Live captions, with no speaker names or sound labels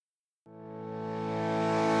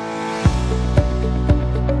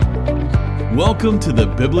Welcome to the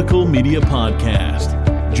Biblical Media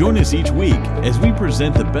Podcast. Join us each week as we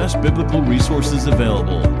present the best biblical resources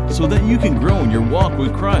available so that you can grow in your walk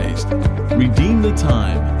with Christ. Redeem the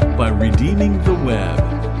time by redeeming the web.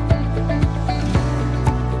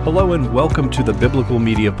 Hello and welcome to the Biblical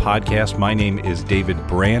Media Podcast. My name is David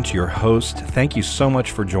Branch, your host. Thank you so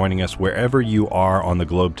much for joining us wherever you are on the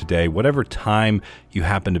globe today, whatever time you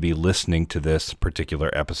happen to be listening to this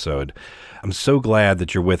particular episode. I'm so glad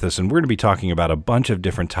that you're with us, and we're going to be talking about a bunch of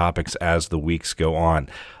different topics as the weeks go on.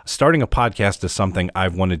 Starting a podcast is something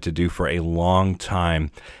I've wanted to do for a long time,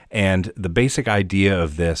 and the basic idea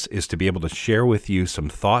of this is to be able to share with you some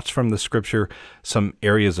thoughts from the Scripture, some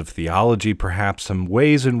areas of theology, perhaps some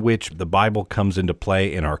ways in which the Bible comes into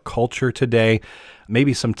play in our culture today,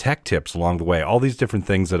 maybe some tech tips along the way, all these different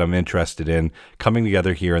things that I'm interested in coming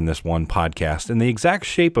together here in this one podcast. And the exact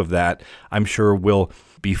shape of that, I'm sure, will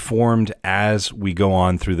be formed as we go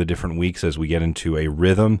on through the different weeks as we get into a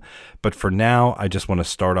rhythm. But for now, I just want to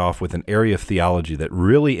start off with an area of theology that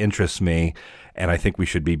really interests me, and I think we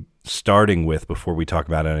should be starting with before we talk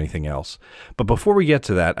about anything else. But before we get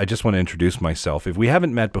to that, I just want to introduce myself. If we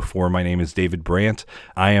haven't met before, my name is David Brandt.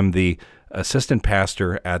 I am the assistant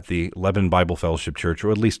pastor at the Lebanon Bible Fellowship Church,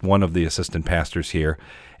 or at least one of the assistant pastors here.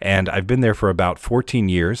 And I've been there for about 14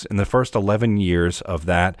 years. In the first 11 years of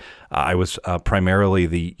that, I was primarily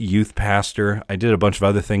the youth pastor. I did a bunch of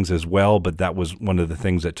other things as well, but that was one of the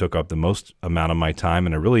things that took up the most amount of my time.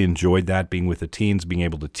 And I really enjoyed that, being with the teens, being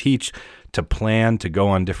able to teach, to plan, to go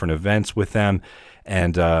on different events with them,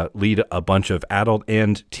 and lead a bunch of adult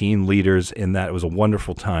and teen leaders in that. It was a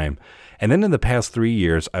wonderful time. And then in the past 3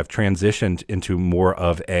 years, I've transitioned into more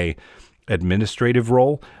of a administrative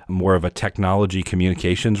role, more of a technology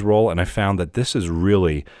communications role, and I found that this is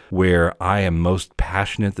really where I am most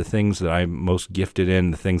passionate, the things that I'm most gifted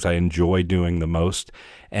in, the things I enjoy doing the most,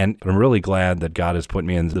 and I'm really glad that God has put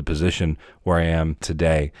me in the position where I am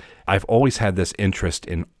today. I've always had this interest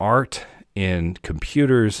in art, in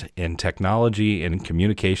computers, in technology, in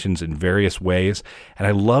communications in various ways, and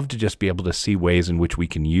I love to just be able to see ways in which we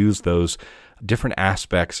can use those different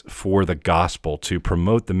aspects for the gospel, to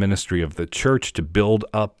promote the ministry of the church, to build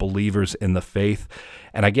up believers in the faith.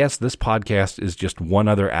 And I guess this podcast is just one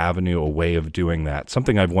other avenue, a way of doing that,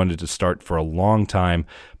 something I've wanted to start for a long time,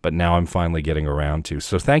 but now I'm finally getting around to.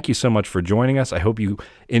 So thank you so much for joining us. I hope you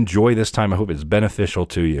enjoy this time. I hope it's beneficial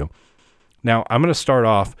to you. Now, I'm going to start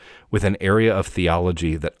off with an area of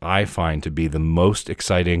theology that I find to be the most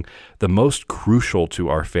exciting, the most crucial to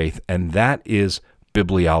our faith, and that is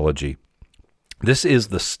bibliology. This is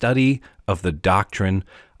the study of the doctrine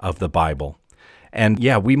of the Bible. And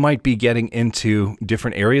yeah, we might be getting into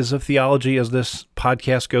different areas of theology as this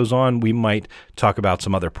podcast goes on. We might talk about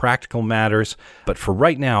some other practical matters. But for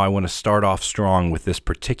right now, I want to start off strong with this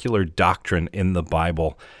particular doctrine in the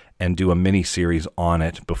Bible and do a mini-series on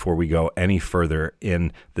it before we go any further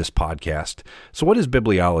in this podcast. So what is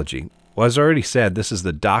bibliology? Well, as I already said, this is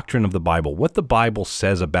the doctrine of the Bible, what the Bible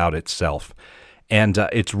says about itself. And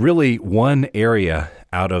it's really one area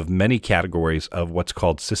out of many categories of what's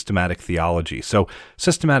called systematic theology. So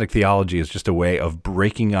systematic theology is just a way of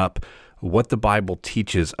breaking up what the Bible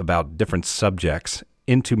teaches about different subjects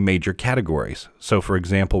into major categories. So for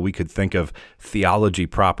example, we could think of theology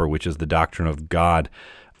proper, which is the doctrine of God,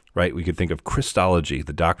 right? We could think of Christology,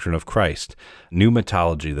 the doctrine of Christ,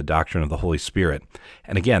 pneumatology, the doctrine of the Holy Spirit.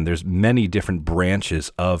 And again, there's many different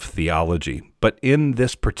branches of theology. But in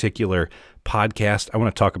this particular podcast, I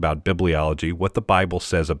want to talk about bibliology, what the Bible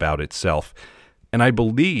says about itself. And I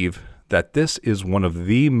believe that this is one of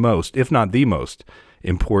the most, if not the most,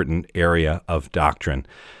 important area of doctrine,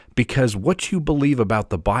 because what you believe about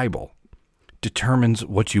the Bible determines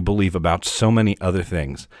what you believe about so many other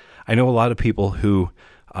things. I know a lot of people who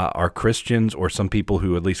are Christians, or some people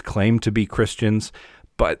who at least claim to be Christians,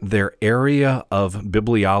 but their area of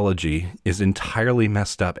bibliology is entirely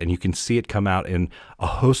messed up, and you can see it come out in a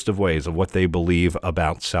host of ways of what they believe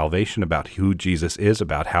about salvation, about who Jesus is,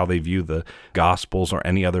 about how they view the Gospels or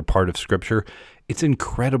any other part of Scripture. It's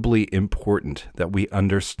incredibly important that we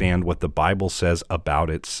understand what the Bible says about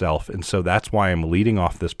itself, and so that's why I'm leading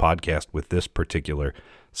off this podcast with this particular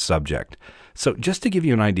subject. So just to give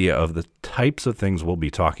you an idea of the types of things we'll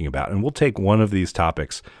be talking about, and we'll take one of these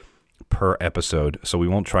topics per episode, so we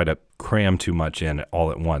won't try to cram too much in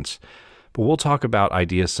all at once. But we'll talk about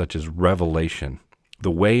ideas such as revelation,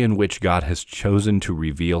 the way in which God has chosen to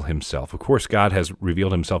reveal himself. Of course, God has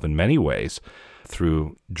revealed himself in many ways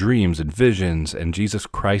through dreams and visions and Jesus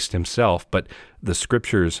Christ himself, but the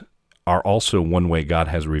Scriptures are also one way God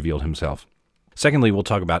has revealed himself. Secondly, we'll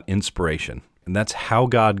talk about inspiration. And that's how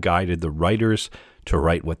God guided the writers to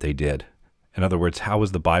write what they did. In other words, how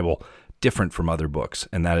is the Bible different from other books?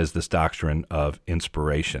 And that is this doctrine of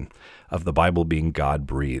inspiration, of the Bible being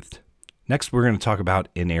God-breathed. Next, we're going to talk about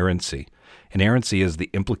inerrancy. Inerrancy is the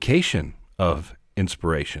implication of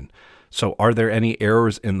inspiration. So are there any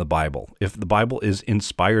errors in the Bible? If the Bible is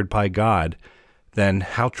inspired by God, then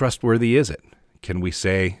how trustworthy is it? Can we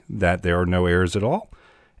say that there are no errors at all?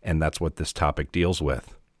 And that's what this topic deals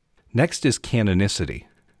with. Next is canonicity.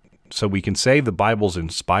 So we can say the Bible's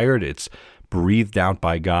inspired, it's breathed out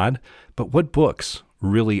by God, but what books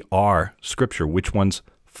really are Scripture? Which ones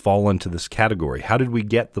fall into this category? How did we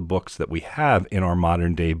get the books that we have in our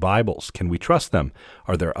modern day Bibles? Can we trust them?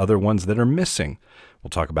 Are there other ones that are missing? We'll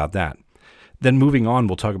talk about that. Then moving on,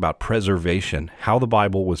 we'll talk about preservation, how the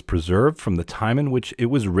Bible was preserved from the time in which it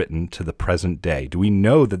was written to the present day. Do we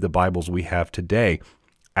know that the Bibles we have today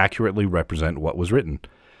accurately represent what was written?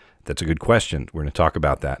 That's a good question. We're going to talk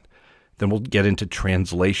about that. Then we'll get into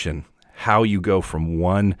translation, how you go from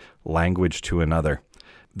one language to another.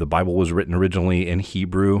 The Bible was written originally in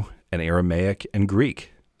Hebrew and Aramaic and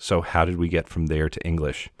Greek. So how did we get from there to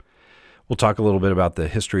English? We'll talk a little bit about the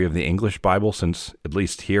history of the English Bible, since at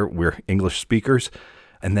least here we're English speakers.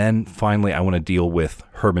 And then finally, I want to deal with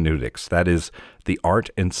hermeneutics. That is the art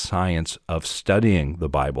and science of studying the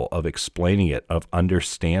Bible, of explaining it, of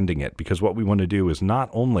understanding it. Because what we want to do is not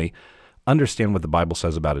only understand what the Bible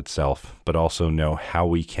says about itself, but also know how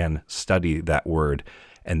we can study that word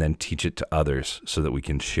and then teach it to others so that we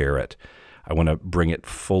can share it. I want to bring it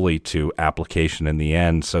fully to application in the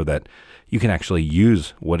end so that you can actually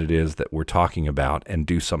use what it is that we're talking about and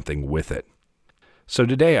do something with it. So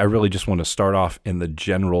today, I really just want to start off in the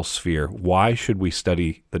general sphere. Why should we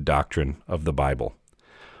study the doctrine of the Bible?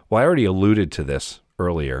 Well, I already alluded to this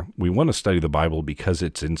earlier. We want to study the Bible because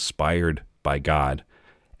it's inspired by God.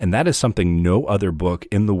 And that is something no other book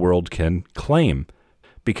in the world can claim,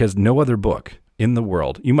 because no other book in the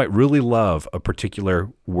world, you might really love a particular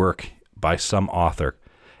work by some author,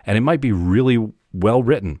 and it might be really well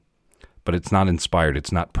written, but it's not inspired,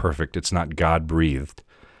 it's not perfect, it's not God-breathed,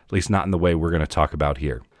 at least not in the way we're going to talk about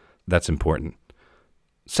here. That's important.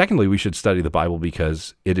 Secondly, we should study the Bible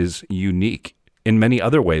because it is unique in many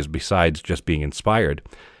other ways besides just being inspired.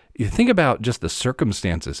 You think about just the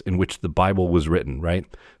circumstances in which the Bible was written, right?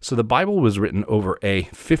 So the Bible was written over a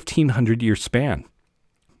 1,500-year span.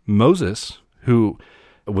 Moses, who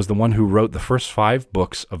was the one who wrote the first 5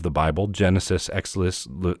 books of the Bible, Genesis, Exodus,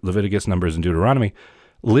 Leviticus, Numbers, and Deuteronomy,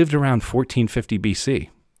 lived around 1450 BC.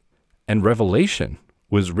 And Revelation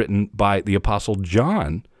was written by the Apostle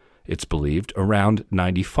John, it's believed, around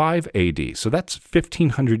 95 AD. So that's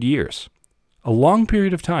 1,500 years, a long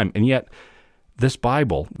period of time. And yet this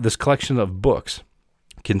Bible, this collection of books,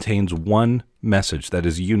 contains one message that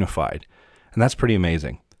is unified. And that's pretty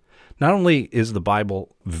amazing. Not only is the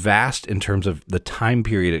Bible vast in terms of the time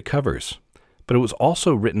period it covers, but it was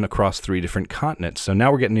also written across 3 different continents. So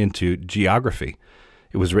now we're getting into geography.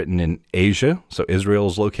 It was written in Asia, so Israel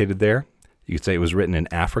is located there. You could say it was written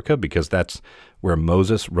in Africa because that's where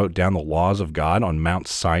Moses wrote down the laws of God on Mount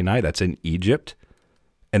Sinai. That's in Egypt.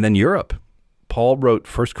 And then Europe. Paul wrote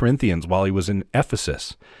 1 Corinthians while he was in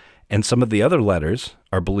Ephesus. And some of the other letters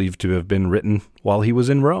are believed to have been written while he was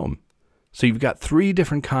in Rome. So you've got 3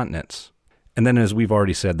 different continents. And then, as we've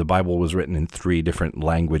already said, the Bible was written in 3 different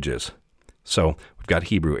languages. So we've got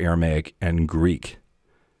Hebrew, Aramaic, and Greek.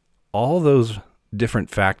 All those different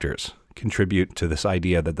factors contribute to this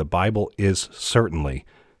idea that the Bible is certainly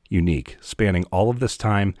unique, spanning all of this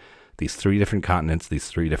time, these 3 different continents, these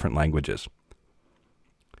 3 different languages.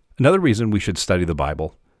 Another reason we should study the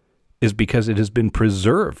Bible is because it has been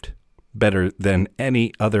preserved better than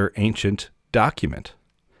any other ancient document.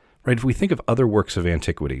 Right? If we think of other works of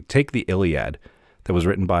antiquity, take the Iliad that was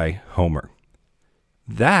written by Homer.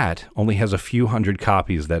 That only has a few hundred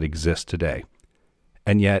copies that exist today.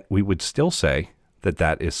 And yet we would still say that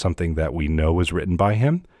that is something that we know was written by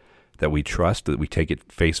him, that we trust, that we take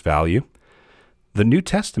at face value. The New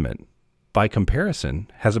Testament, by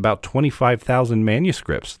comparison, has about 25,000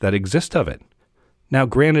 manuscripts that exist of it. Now,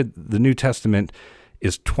 granted, the New Testament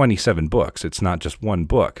is 27 books. It's not just one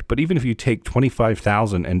book. But even if you take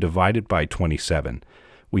 25,000 and divide it by 27,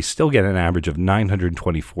 we still get an average of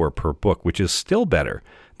 924 per book, which is still better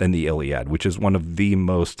than the Iliad, which is one of the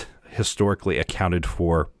most historically accounted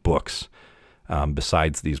for books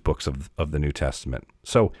besides these books of the New Testament.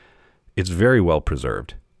 So it's very well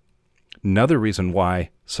preserved. Another reason why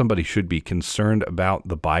somebody should be concerned about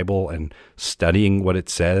the Bible and studying what it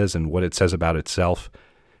says and what it says about itself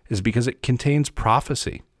is because it contains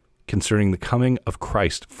prophecy concerning the coming of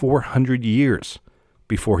Christ 400 years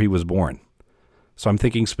before he was born. So I'm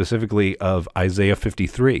thinking specifically of Isaiah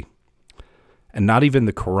 53. And not even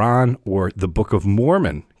the Quran or the Book of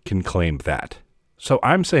Mormon can claim that. So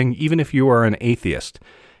I'm saying even if you are an atheist,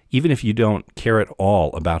 even if you don't care at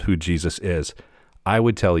all about who Jesus is, I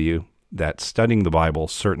would tell you that studying the Bible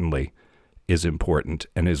certainly is important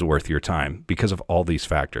and is worth your time because of all these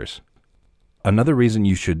factors. Another reason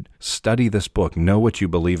you should study this book, know what you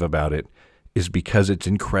believe about it, is because it's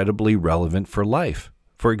incredibly relevant for life.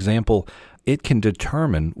 For example, it can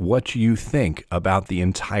determine what you think about the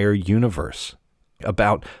entire universe,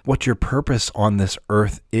 about what your purpose on this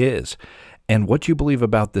earth is. And what you believe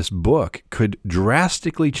about this book could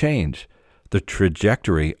drastically change the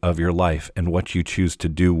trajectory of your life and what you choose to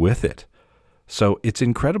do with it. So it's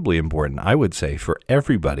incredibly important, I would say, for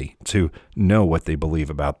everybody to know what they believe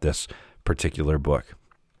about this particular book.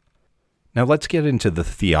 Now let's get into the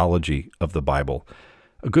theology of the Bible.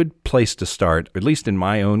 A good place to start, at least in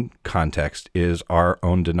my own context, is our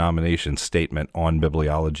own denomination's statement on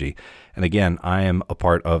bibliology. And again, I am a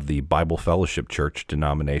part of the Bible Fellowship Church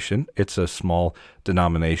denomination. It's a small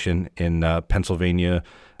denomination in Pennsylvania,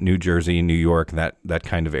 New Jersey, New York, that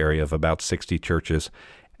kind of area of about 60 churches.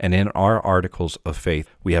 And in our articles of faith,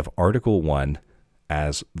 we have Article 1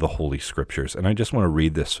 as the Holy Scriptures. And I just want to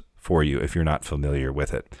read this for you if you're not familiar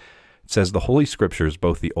with it. It says, "The Holy Scriptures,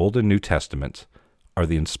 both the Old and New Testaments, are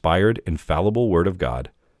the inspired, infallible Word of God,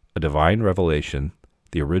 a divine revelation,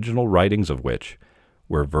 the original writings of which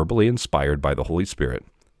were verbally inspired by the Holy Spirit,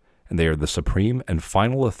 and they are the supreme and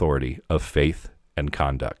final authority of faith and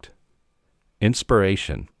conduct."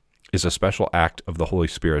 Inspiration is a special act of the Holy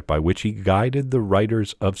Spirit by which he guided the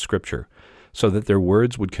writers of Scripture so that their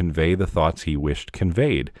words would convey the thoughts he wished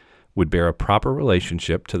conveyed, would bear a proper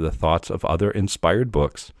relationship to the thoughts of other inspired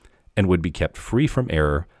books, and would be kept free from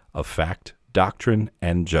error of fact, doctrine,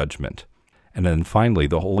 and judgment. And then finally,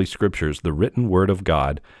 the Holy Scriptures, the written Word of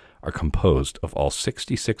God, are composed of all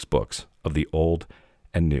 66 books of the Old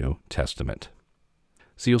and New Testament.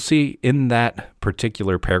 So you'll see in that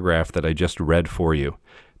particular paragraph that I just read for you,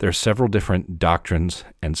 there are several different doctrines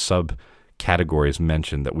and subcategories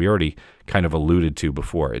mentioned that we already kind of alluded to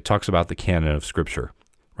before. It talks about the canon of Scripture,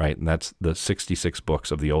 right? And that's the 66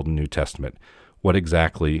 books of the Old and New Testament. What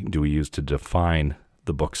exactly do we use to define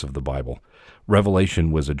the books of the Bible?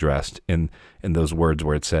 Revelation was addressed in those words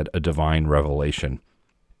where it said a divine revelation.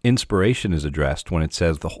 Inspiration is addressed when it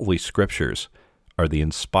says the Holy Scriptures are the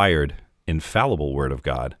inspired, infallible Word of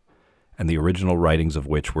God, and the original writings of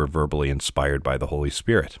which were verbally inspired by the Holy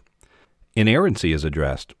Spirit. Inerrancy is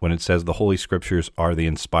addressed when it says the Holy Scriptures are the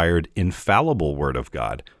inspired, infallible Word of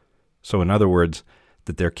God. So in other words,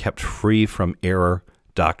 that they're kept free from error,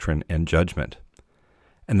 doctrine, and judgment.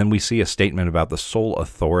 And then we see a statement about the sole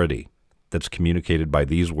authority that's communicated by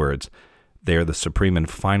these words. They are the supreme and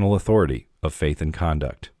final authority of faith and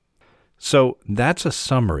conduct. So that's a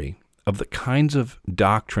summary of the kinds of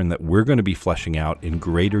doctrine that we're going to be fleshing out in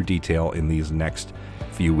greater detail in these next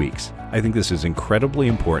few weeks. I think this is incredibly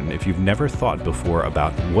important if you've never thought before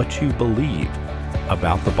about what you believe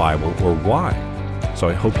about the Bible or why. So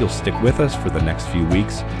I hope you'll stick with us for the next few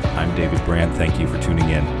weeks. I'm David Brand. Thank you for tuning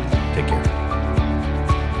in. Take care.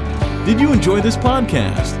 Did you enjoy this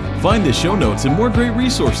podcast? Find the show notes and more great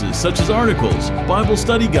resources such as articles, Bible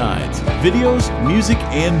study guides, videos, music,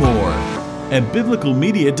 and more at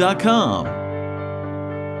biblicalmedia.com.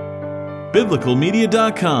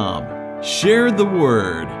 Biblicalmedia.com. Share the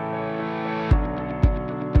word.